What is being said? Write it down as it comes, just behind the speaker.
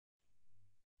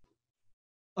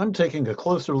I'm taking a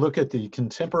closer look at the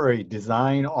contemporary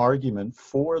design argument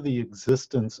for the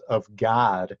existence of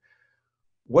God.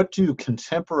 What do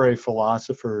contemporary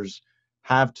philosophers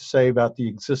have to say about the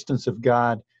existence of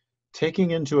God,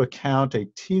 taking into account a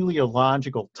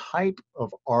teleological type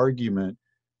of argument,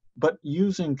 but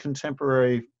using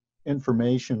contemporary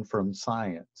information from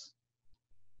science?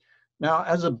 Now,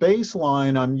 as a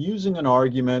baseline, I'm using an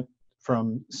argument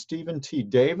from Stephen T.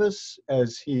 Davis,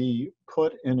 as he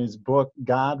put in his book,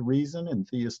 God, Reason, and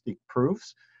Theistic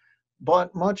Proofs.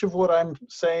 But much of what I'm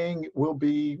saying will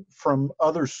be from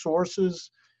other sources,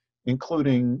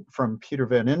 including from Peter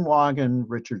Van Inwagen,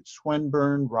 Richard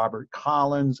Swinburne, Robert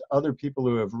Collins, other people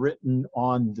who have written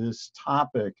on this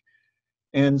topic.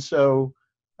 And so,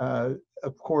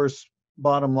 of course,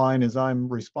 bottom line is I'm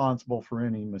responsible for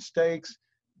any mistakes,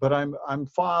 but I'm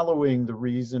following the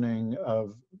reasoning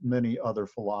of many other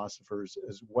philosophers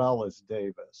as well as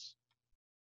Davis.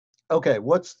 Okay,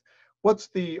 what's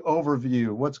the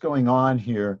overview? What's going on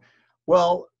here?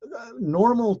 Well,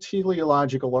 normal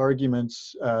teleological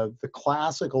arguments, the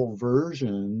classical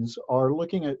versions, are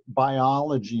looking at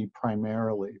biology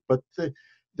primarily, but the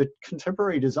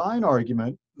contemporary design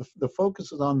argument, the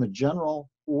focus is on the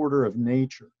general order of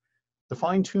nature, the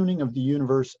fine-tuning of the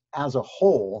universe as a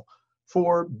whole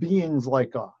for beings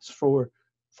like us,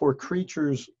 for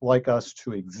creatures like us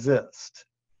to exist.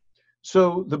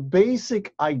 So the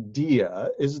basic idea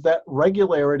is that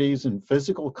regularities and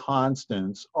physical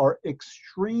constants are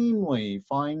extremely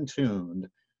fine-tuned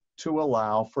to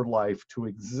allow for life to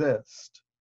exist.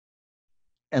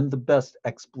 And the best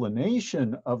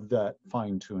explanation of that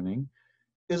fine-tuning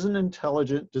is an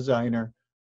intelligent designer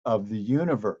of the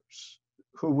universe,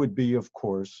 who would be, of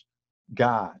course,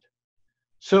 God.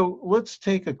 So let's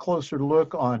take a closer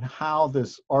look on how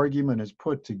this argument is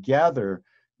put together.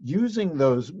 Using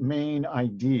those main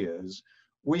ideas,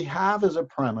 we have as a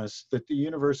premise that the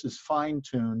universe is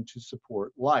fine-tuned to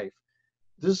support life.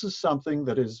 This is something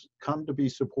that has come to be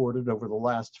supported over the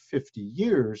last 50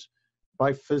 years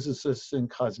by physicists and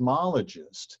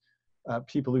cosmologists,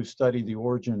 people who study the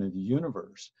origin of the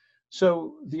universe.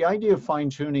 So the idea of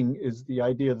fine-tuning is the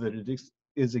idea that it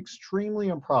is extremely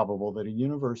improbable that a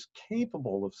universe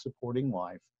capable of supporting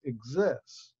life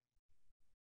exists.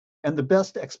 And the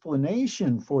best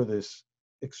explanation for this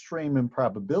extreme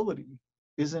improbability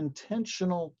is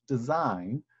intentional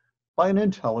design by an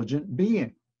intelligent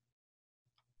being.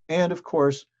 And of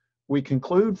course, we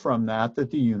conclude from that that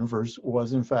the universe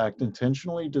was in fact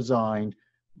intentionally designed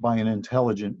by an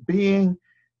intelligent being.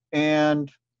 And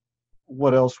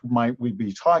what else might we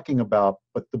be talking about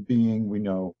but the being we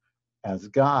know as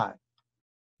God?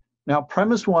 Now,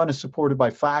 premise one is supported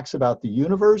by facts about the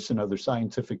universe and other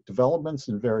scientific developments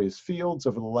in various fields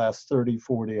over the last 30,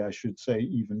 40, I should say,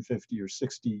 even 50 or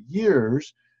 60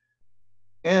 years.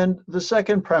 And the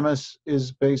second premise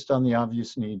is based on the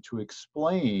obvious need to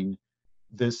explain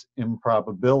this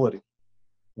improbability.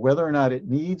 Whether or not it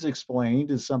needs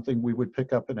explained is something we would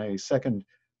pick up in a second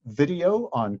video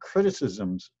on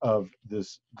criticisms of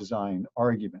this design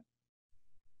argument.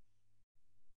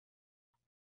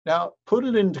 Now, put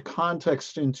it into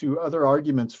context into other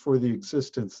arguments for the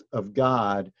existence of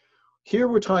God. Here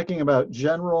we're talking about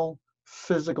general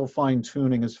physical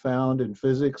fine-tuning as found in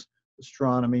physics,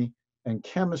 astronomy, and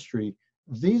chemistry.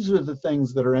 These are the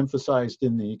things that are emphasized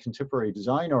in the contemporary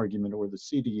design argument, or the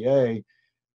CDA,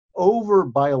 over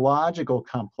biological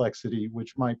complexity,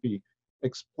 which might be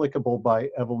explicable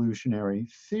by evolutionary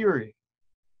theory.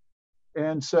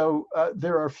 And so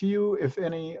there are few, if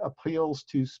any, appeals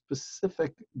to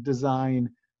specific design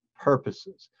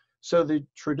purposes. So the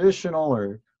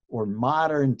traditional or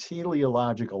modern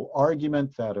teleological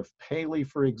argument, that of Paley,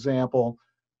 for example,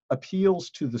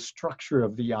 appeals to the structure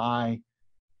of the eye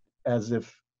as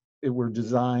if it were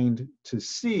designed to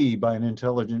see by an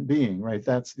intelligent being, right?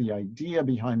 That's the idea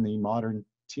behind the modern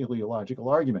teleological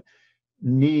argument.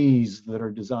 Knees that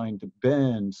are designed to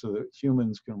bend so that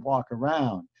humans can walk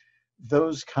around.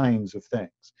 Those kinds of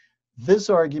things.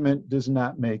 This argument does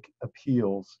not make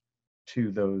appeals to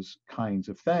those kinds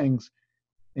of things.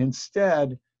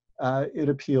 Instead, it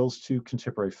appeals to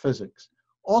contemporary physics.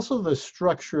 Also, the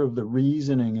structure of the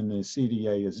reasoning in the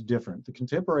CDA is different. The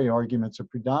contemporary arguments are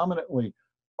predominantly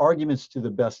arguments to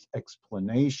the best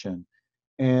explanation,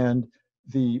 and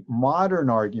the modern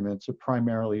arguments are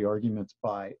primarily arguments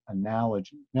by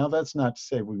analogy. Now, that's not to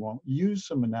say we won't use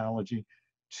some analogy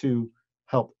to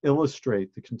help illustrate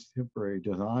the contemporary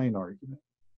design argument.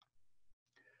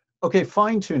 Okay,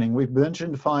 fine-tuning. We've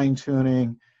mentioned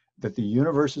fine-tuning, that the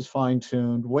universe is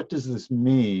fine-tuned. What does this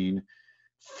mean?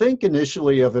 Think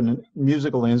initially of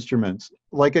musical instruments,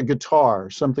 like a guitar,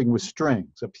 something with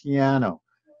strings, a piano.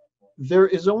 there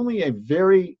is only a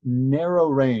very narrow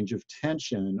range of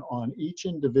tension on each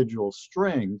individual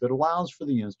string that allows for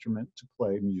the instrument to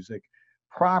play music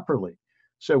properly.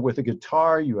 So with a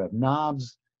guitar, you have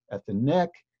knobs at the neck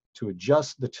to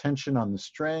adjust the tension on the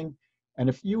string. And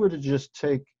if you were to just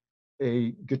take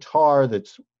a guitar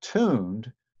that's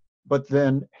tuned, but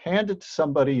then hand it to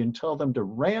somebody and tell them to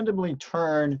randomly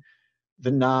turn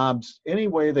the knobs any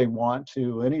way they want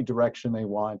to, any direction they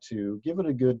want to, give it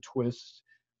a good twist,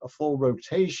 a full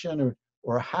rotation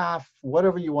or a half,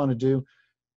 whatever you want to do,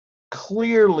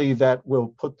 clearly that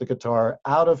will put the guitar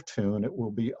out of tune. It will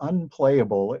be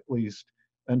unplayable, at least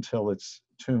until it's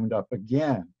tuned up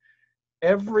again.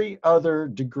 Every other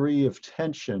degree of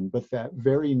tension, but that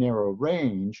very narrow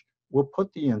range, will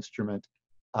put the instrument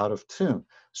out of tune.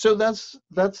 So that's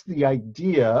the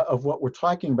idea of what we're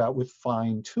talking about with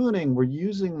fine tuning. We're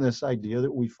using this idea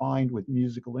that we find with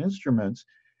musical instruments.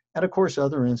 And of course,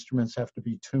 other instruments have to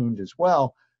be tuned as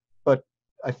well. But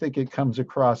I think it comes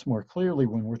across more clearly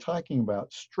when we're talking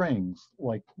about strings,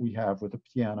 like we have with a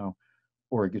piano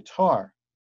or a guitar.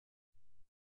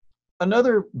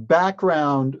 Another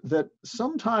background that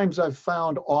sometimes I've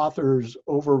found authors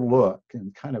overlook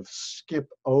and kind of skip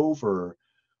over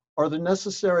are the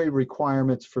necessary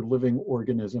requirements for living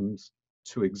organisms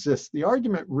to exist. The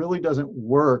argument really doesn't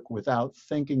work without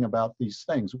thinking about these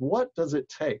things. What does it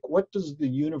take? What does the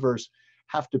universe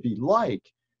have to be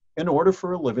like in order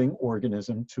for a living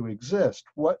organism to exist?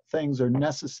 What things are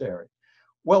necessary?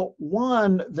 Well,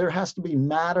 one, there has to be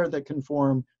matter that can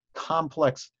form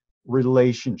complex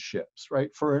relationships,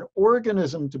 right? For an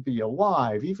organism to be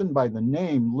alive, even by the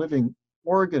name living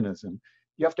organism,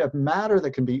 you have to have matter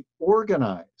that can be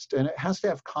organized, and it has to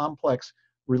have complex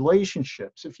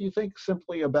relationships. If you think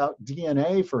simply about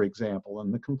DNA, for example,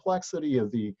 and the complexity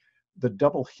of the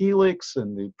double helix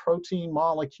and the protein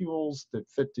molecules that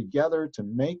fit together to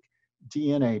make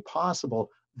DNA possible,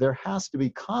 there has to be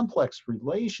complex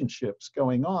relationships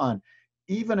going on,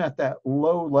 even at that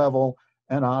low level,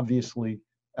 and obviously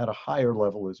at a higher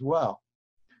level as well.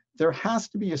 There has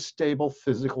to be a stable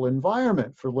physical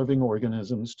environment for living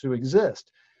organisms to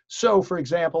exist. So, for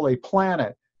example, a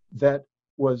planet that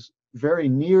was very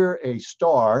near a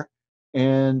star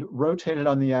and rotated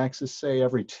on the axis, say,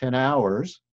 every 10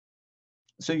 hours.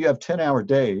 So you have 10-hour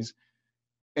days,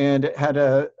 and it had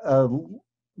a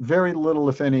very little,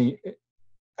 if any,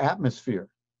 atmosphere.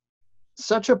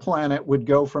 Such a planet would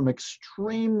go from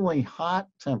extremely hot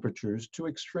temperatures to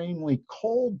extremely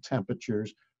cold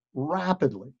temperatures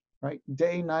rapidly, right?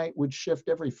 Day, night would shift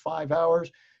every 5 hours.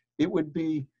 It would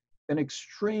be an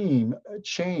extreme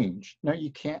change. Now, you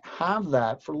can't have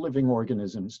that for living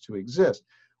organisms to exist.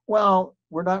 Well,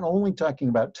 we're not only talking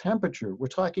about temperature, we're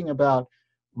talking about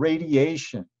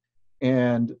radiation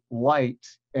and light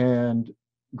and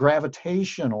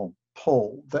gravitational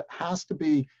pull that has to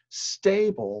be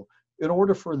stable in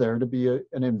order for there to be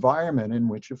an environment in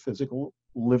which a physical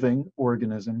living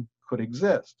organism could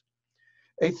exist.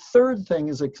 A third thing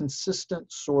is a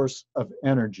consistent source of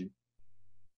energy.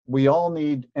 We all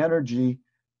need energy.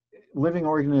 Living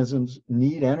organisms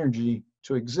need energy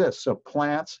to exist. So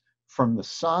plants from the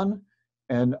sun,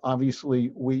 and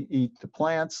obviously we eat the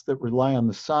plants that rely on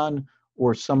the sun,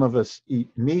 or some of us eat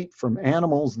meat from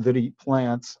animals that eat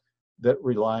plants that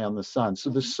rely on the sun. So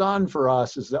the sun for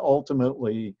us is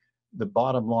ultimately the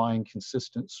bottom line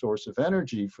consistent source of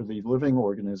energy for the living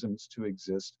organisms to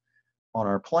exist on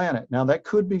our planet. Now, that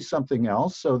could be something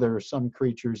else. So there are some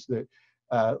creatures that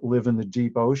live in the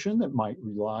deep ocean that might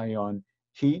rely on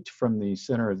heat from the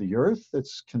center of the earth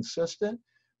that's consistent,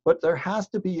 but there has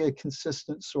to be a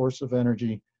consistent source of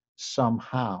energy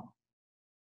somehow.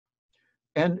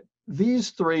 And these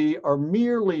three are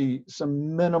merely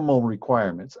some minimal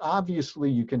requirements.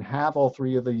 Obviously, you can have all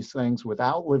three of these things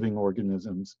without living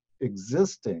organisms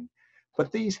existing,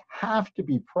 but these have to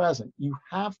be present. You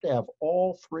have to have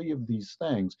all three of these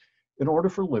things in order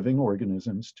for living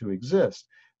organisms to exist.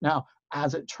 Now,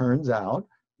 as it turns out,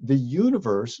 the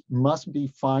universe must be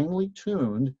finely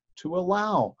tuned to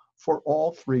allow for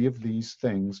all three of these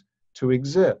things to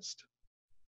exist.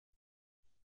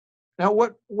 Now,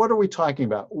 what are we talking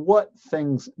about? What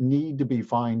things need to be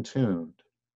fine-tuned?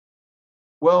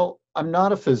 Well, I'm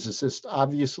not a physicist,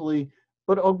 obviously,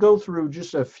 but I'll go through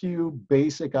just a few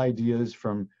basic ideas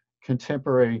from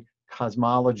contemporary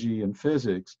cosmology and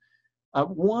physics.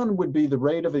 One would be the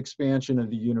rate of expansion of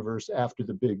the universe after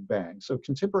the Big Bang. So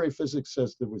contemporary physics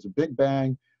says there was a Big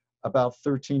Bang about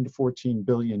 13 to 14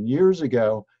 billion years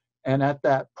ago, and at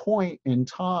that point in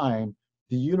time,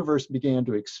 the universe began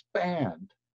to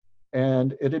expand.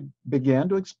 And it began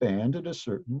to expand at a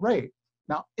certain rate.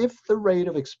 Now, if the rate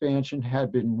of expansion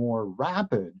had been more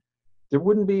rapid, there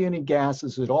wouldn't be any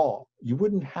gases at all. You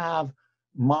wouldn't have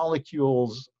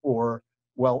molecules or,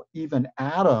 well, even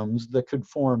atoms that could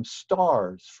form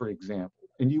stars, for example.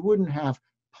 And you wouldn't have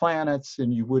planets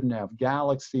and you wouldn't have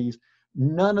galaxies.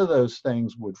 None of those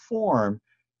things would form,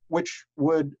 which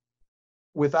would,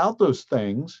 without those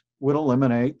things, would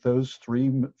eliminate those three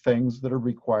things that are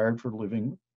required for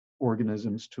living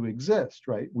organisms to exist,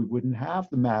 right? We wouldn't have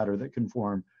the matter that can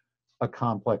form a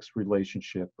complex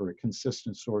relationship or a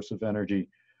consistent source of energy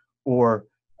or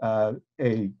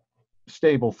a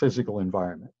stable physical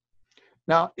environment.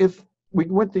 Now, if we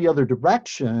went the other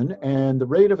direction and the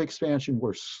rate of expansion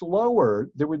were slower,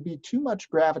 there would be too much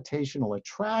gravitational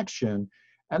attraction,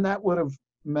 and that would have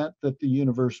meant that the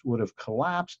universe would have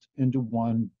collapsed into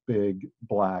one big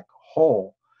black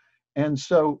hole. And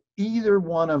so either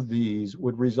one of these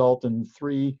would result in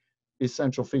three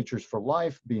essential features for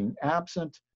life being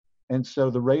absent. And so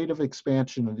the rate of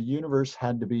expansion of the universe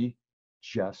had to be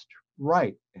just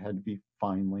right. It had to be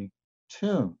finely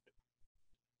tuned.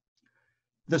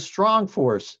 The strong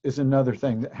force is another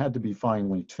thing that had to be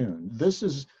finely tuned. This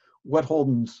is what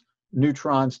holds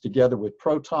neutrons together with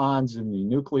protons in the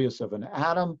nucleus of an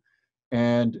atom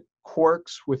and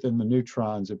quarks within the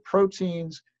neutrons of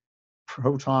protons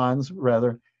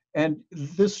rather. And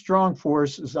this strong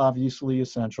force is obviously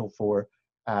essential for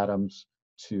atoms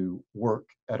to work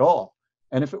at all.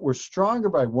 And if it were stronger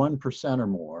by 1% or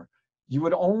more, you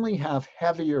would only have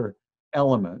heavier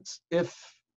elements, if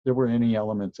there were any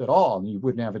elements at all, and you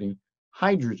wouldn't have any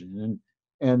hydrogen.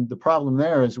 And the problem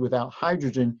there is without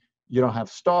hydrogen, you don't have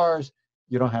stars,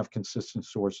 you don't have consistent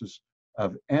sources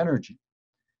of energy.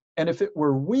 And if it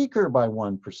were weaker by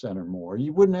 1% or more,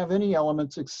 you wouldn't have any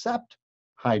elements except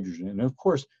hydrogen. And of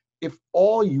course, if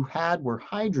all you had were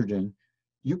hydrogen,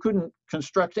 you couldn't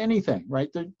construct anything, right?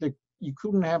 You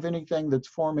couldn't have anything that's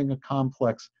forming a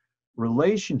complex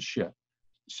relationship.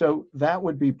 So that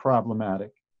would be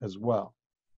problematic as well.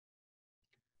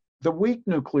 The weak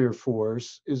nuclear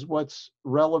force is what's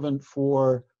relevant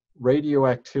for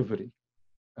radioactivity,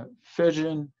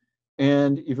 fission,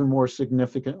 and even more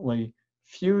significantly,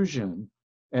 fusion.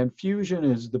 And fusion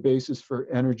is the basis for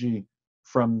energy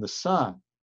from the sun.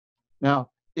 Now,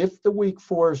 if the weak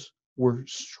force were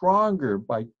stronger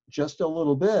by just a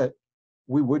little bit,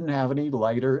 we wouldn't have any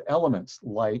lighter elements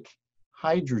like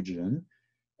hydrogen,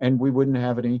 and we wouldn't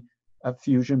have any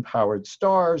fusion-powered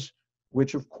stars,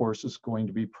 which of course is going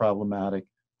to be problematic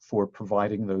for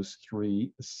providing those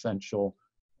three essential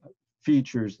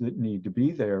features that need to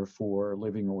be there for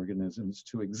living organisms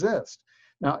to exist.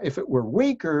 Now, if it were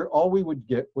weaker, all we would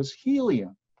get was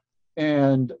helium,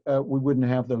 and we wouldn't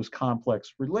have those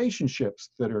complex relationships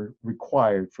that are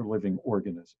required for living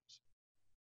organisms.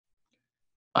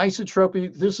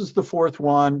 Isotropy, this is the fourth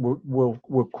one.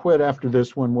 We'll quit after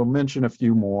this one. We'll mention a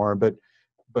few more, but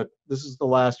this is the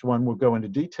last one we'll go into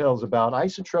details about.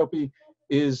 Isotropy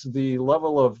is the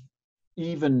level of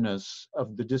evenness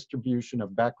of the distribution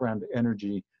of background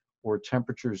energy or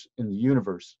temperatures in the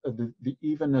universe, the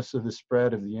evenness of the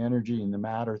spread of the energy and the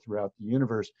matter throughout the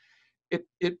universe.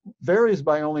 It varies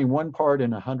by only 1 part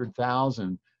in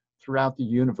 100,000 throughout the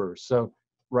universe. So,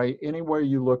 right, anywhere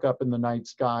you look up in the night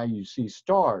sky, you see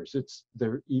stars.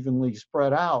 They're evenly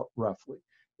spread out roughly.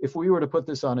 If we were to put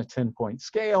this on a 10-point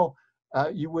scale,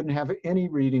 you wouldn't have any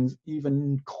readings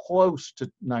even close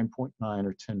to 9.9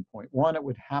 or 10.1. It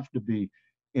would have to be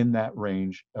in that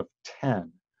range of 10.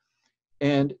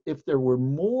 And if there were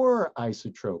more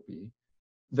isotropy,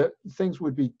 things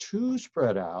would be too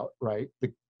spread out, right?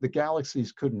 The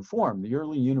galaxies couldn't form. The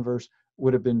early universe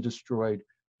would have been destroyed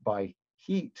by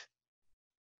heat.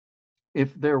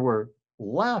 If there were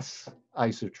less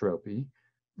isotropy,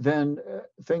 then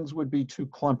things would be too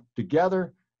clumped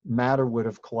together. Matter would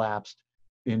have collapsed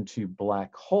into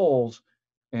black holes,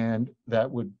 and that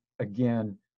would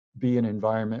again be an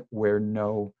environment where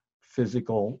no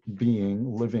physical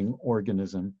being, living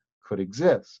organism could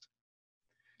exist.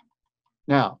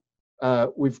 Now,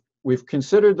 we've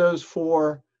considered those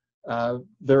four.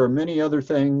 There are many other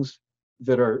things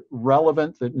that are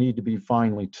relevant that need to be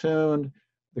finely tuned.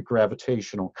 The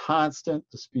gravitational constant,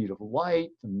 the speed of light,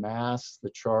 the mass,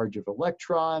 the charge of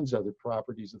electrons, other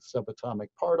properties of subatomic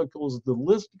particles. The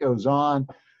list goes on.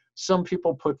 Some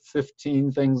people put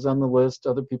 15 things on the list.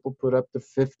 Other people put up to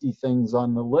 50 things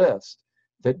on the list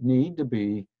that need to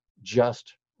be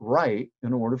just right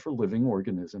in order for living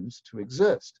organisms to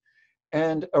exist.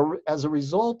 And as a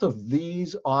result of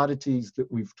these oddities that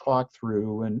we've talked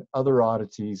through and other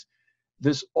oddities,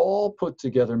 this all put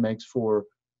together makes for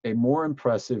a more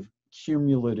impressive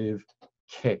cumulative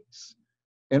case.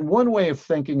 And one way of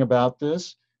thinking about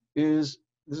this is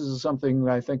this is something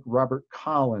I think Robert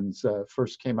Collins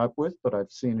first came up with, but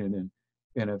I've seen it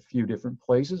in a few different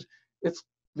places. It's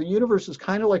the universe is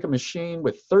kind of like a machine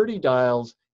with 30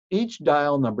 dials, each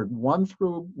dial numbered 1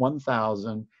 through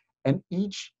 1,000, and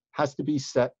each has to be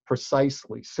set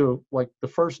precisely. So like the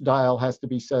first dial has to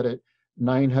be set at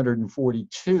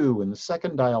 942, and the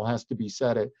second dial has to be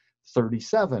set at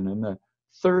 37, and the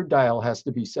third dial has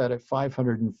to be set at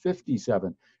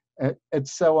 557, and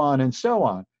so on and so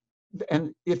on.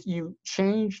 And if you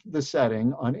change the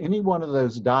setting on any one of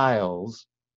those dials,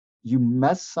 you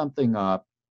mess something up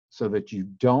so that you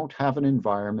don't have an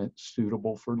environment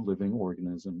suitable for living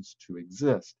organisms to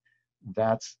exist.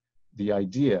 That's the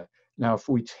idea. Now, if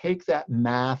we take that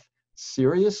math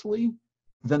seriously,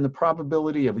 then the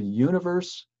probability of a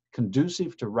universe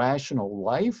conducive to rational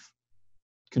life,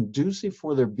 conducive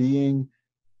for there being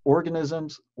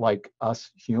organisms like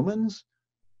us humans,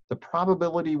 the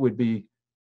probability would be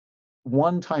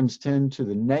 1 times 10 to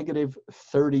the negative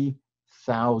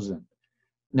 30,000.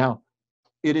 Now,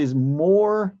 it is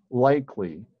more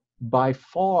likely, by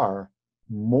far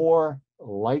more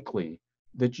likely,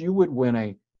 that you would win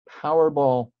a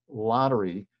Powerball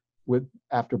lottery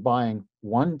after buying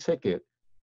one ticket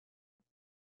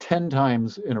 10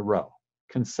 times in a row,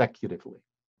 consecutively,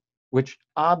 which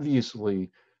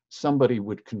obviously somebody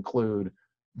would conclude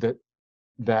that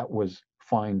that was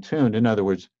fine-tuned. In other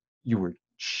words, you were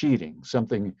cheating.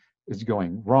 Something is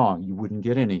going wrong. You wouldn't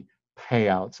get any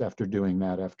payouts after doing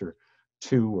that after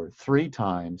 2 or 3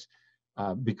 times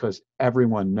because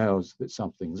everyone knows that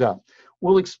something's up.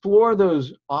 We'll explore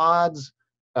those odds,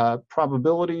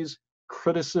 probabilities,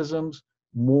 criticisms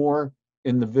more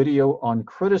in the video on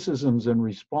criticisms and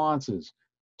responses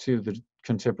to the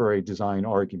contemporary design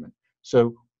argument.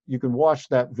 So you can watch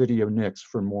that video next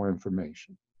for more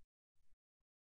information.